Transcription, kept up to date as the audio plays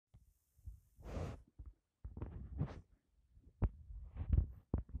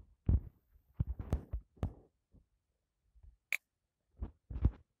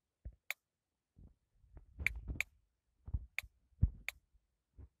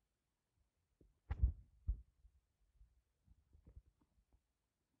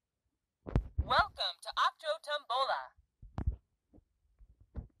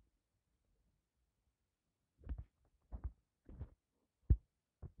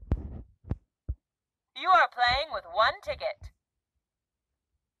You are playing with one ticket.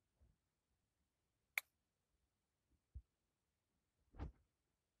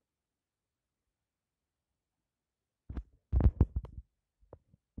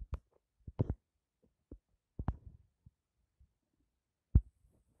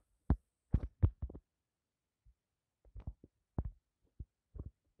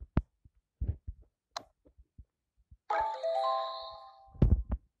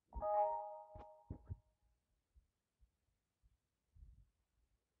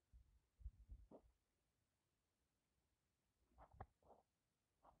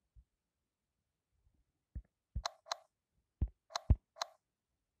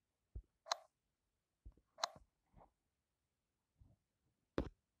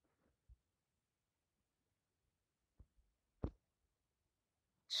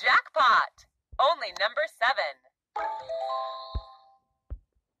 Jackpot! Only number 7.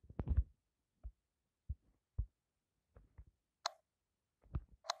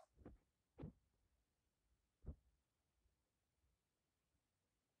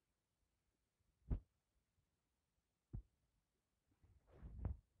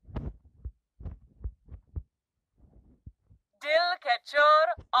 Dil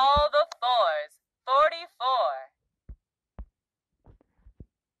Kachor, all the 4s, 44.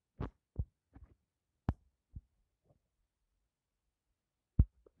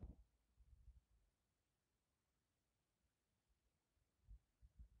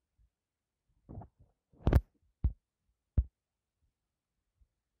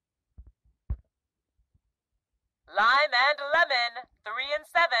 Lime and lemon, 3 and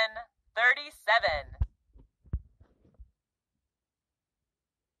 7, 37.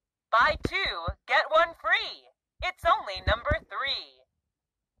 Buy 2, get 1 free. It's only number 3.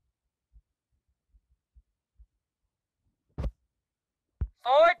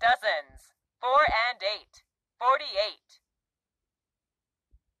 4 dozens, 4 and 8, 48.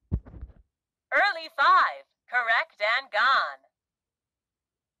 Early 5, correct and gone.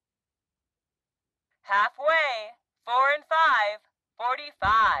 Halfway, 4 and 5,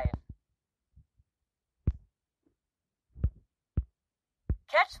 45.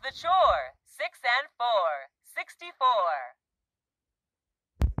 Catch the chore, 6 and 4, 64.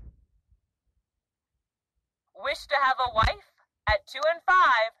 Wish to have a wife, at 2 and 5,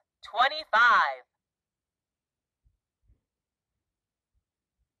 25.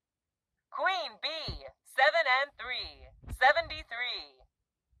 Queen B, 7 and 3, 73.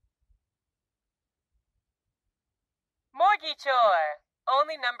 Morgie chore,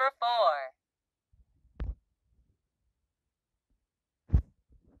 only number 4.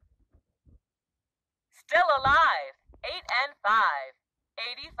 Still alive, 8 and 5,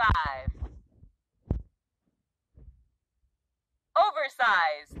 85.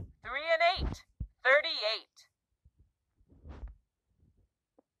 Oversize, 3 and 8, 38.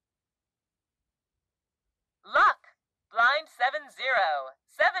 Luck, blind 70,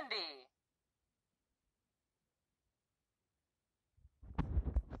 70.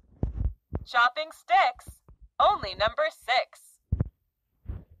 Chopping sticks, only number 6.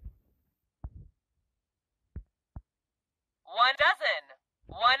 1 dozen,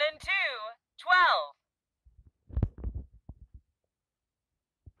 1 and 2, 12.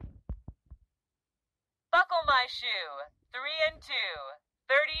 Buckle my shoe, 3 and 2,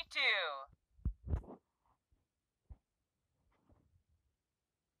 32.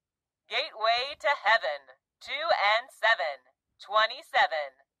 Gateway to heaven, 2 and 7,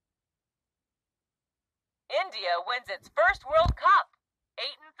 27. India wins its first World Cup, 8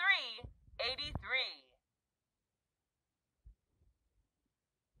 and 3, 83.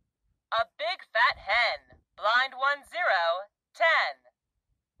 A big fat hen, blind 10, 10.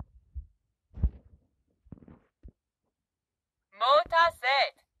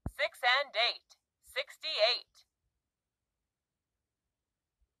 Motaset, 6 and 8, 68.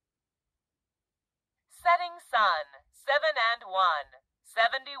 Setting sun, 7 and 1,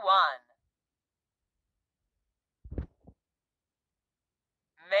 71.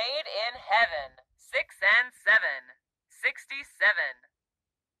 Made in heaven, 6 and 7, 67.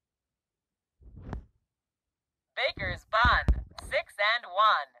 Baker's bun, 6 and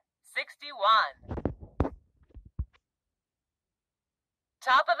 1, 61.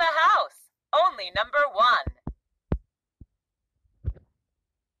 Top of the house, only number 1.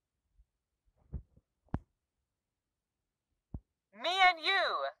 Me and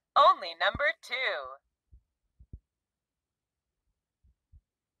you, only number 2.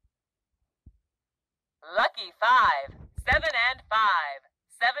 Lucky 5, 7 and 5,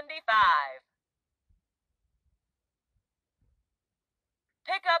 75.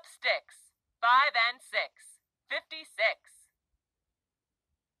 Pick up sticks, 5 and 6, 56.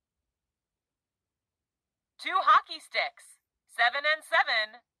 2 hockey sticks, 7 and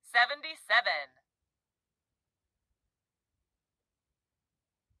 7, 77.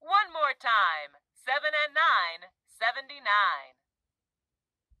 One more time, 7 and 9, 79.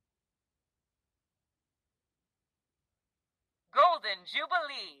 Golden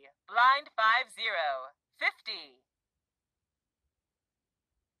Jubilee, blind 50, 50.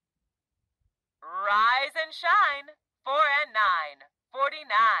 Rise and shine, 4 and 9,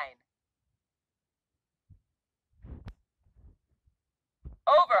 49.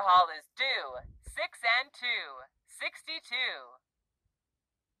 Overhaul is due, 6 and 2, 62.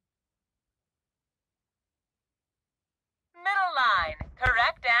 Middle line,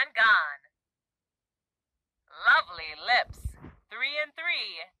 correct and gone. Lovely lips, 3 and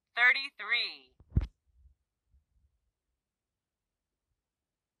 3, 33.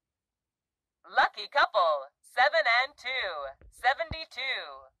 Lucky couple, 7 and 2, 72.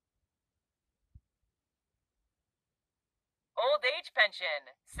 Old age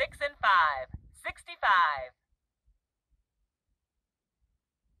pension, 6 and 5, 65.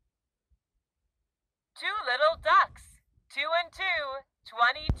 2 little ducks, 2 and 2,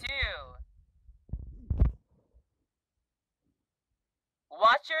 22.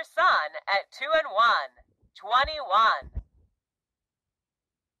 Watch your son at 2 and 1, 21.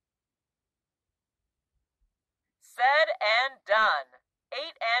 Said and done,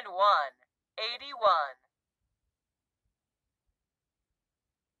 8 and 1, 81.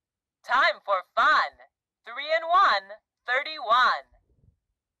 Time for fun, 3 and 1, 31.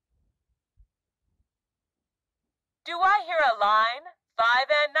 Do I hear a line? 5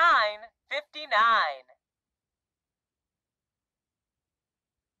 and 9, 59.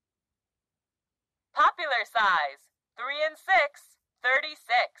 Popular size, 3 and 6,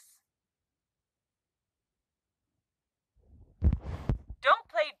 36. Don't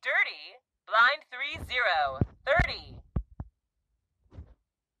play dirty, blind 30, 30.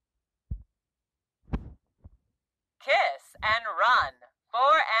 Kiss and run, 4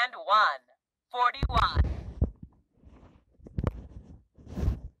 and 1, 41.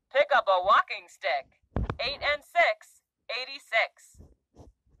 Pick up a walking stick, 8 and 6, 86.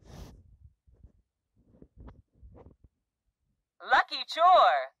 Lucky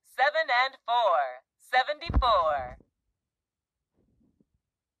chore, 7 and 4, 74.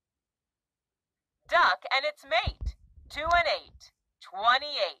 Duck and its mate, 2 and 8,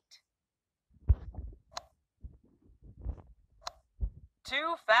 28.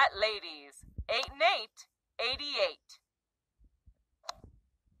 2 fat ladies, 8 and 8, 88.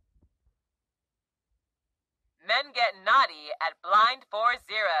 Men get naughty at blind 40,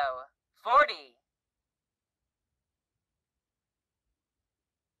 40.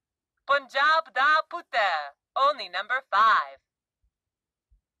 Punjab da putte, only number 5.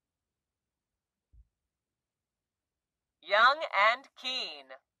 Young and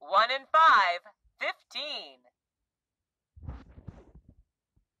keen, 1 and 5, 15.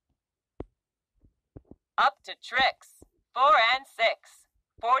 Up to tricks, 4 and 6,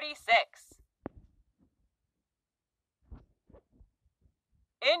 46.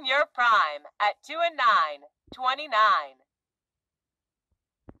 In your prime, at 2 and 9, 29.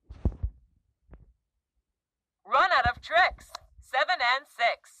 Run out of tricks, 7 and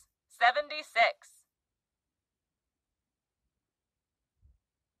 6, 76.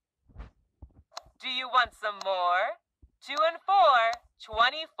 Do you want some more? 2 and 4,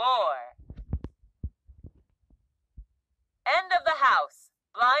 24. End of the house,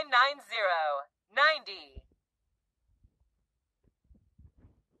 blind 90, 90.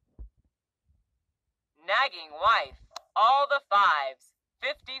 Nagging wife, all the 5s,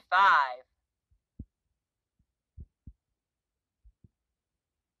 55.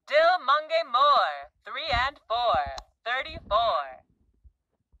 Dil mange more, 3 and 4, 34.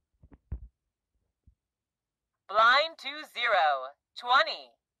 Blind 20,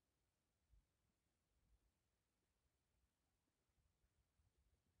 20.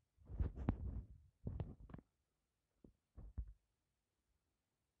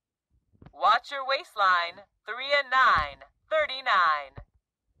 Watch your waistline, 3 and 9, 39.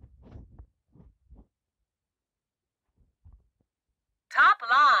 Top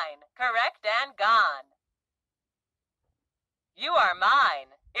line, correct and gone. You are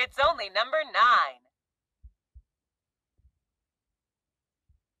mine, it's only number 9.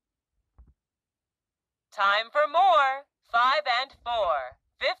 Time for more, 5 and 4,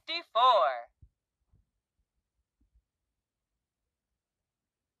 54.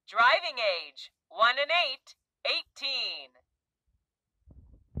 Driving age, 1 and 8, 18.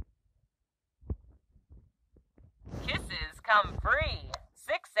 come free.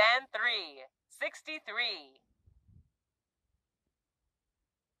 6 and 3, 63.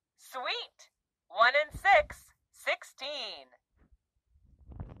 Sweet. 1 and 6, 16.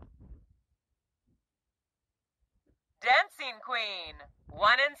 Dancing Queen.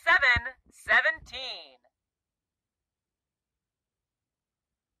 1 and 7, 17.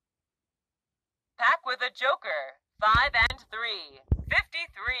 Pack with a joker. 5 and 3,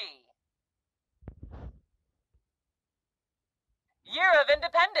 53. Year of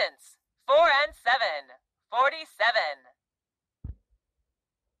Independence. 4 and 7, 47.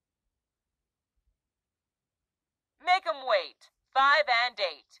 Make 'em wait. 5 and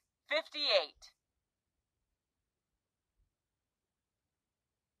 8, 58.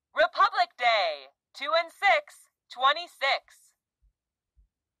 Republic Day. 2 and 6, 26.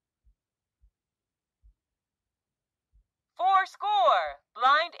 4 score.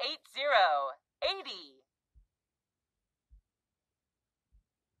 Blind 80, 80.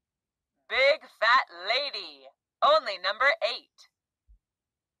 Big Fat Lady. Only number 8.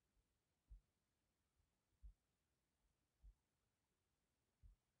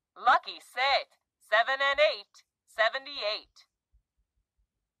 Lucky Set. 7 and 8, 78.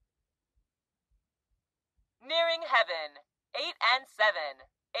 Nearing Heaven. 8 and 7,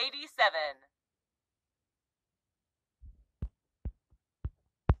 87.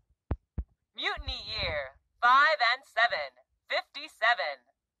 Mutiny Year. 5 and 7, 57.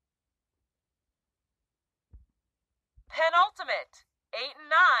 Penultimate. 8 and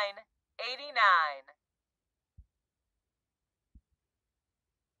 9, 89.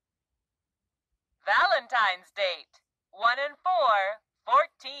 Valentine's Date. 1 and 4,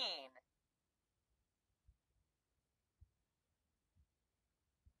 14.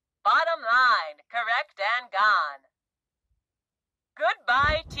 Bottom line, correct and gone.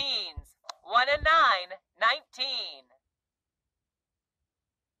 Goodbye Teens. 1 and 9, 19.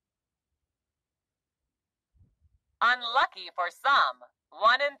 Unlucky for some.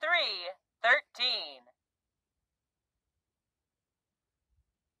 1 and 3, 13.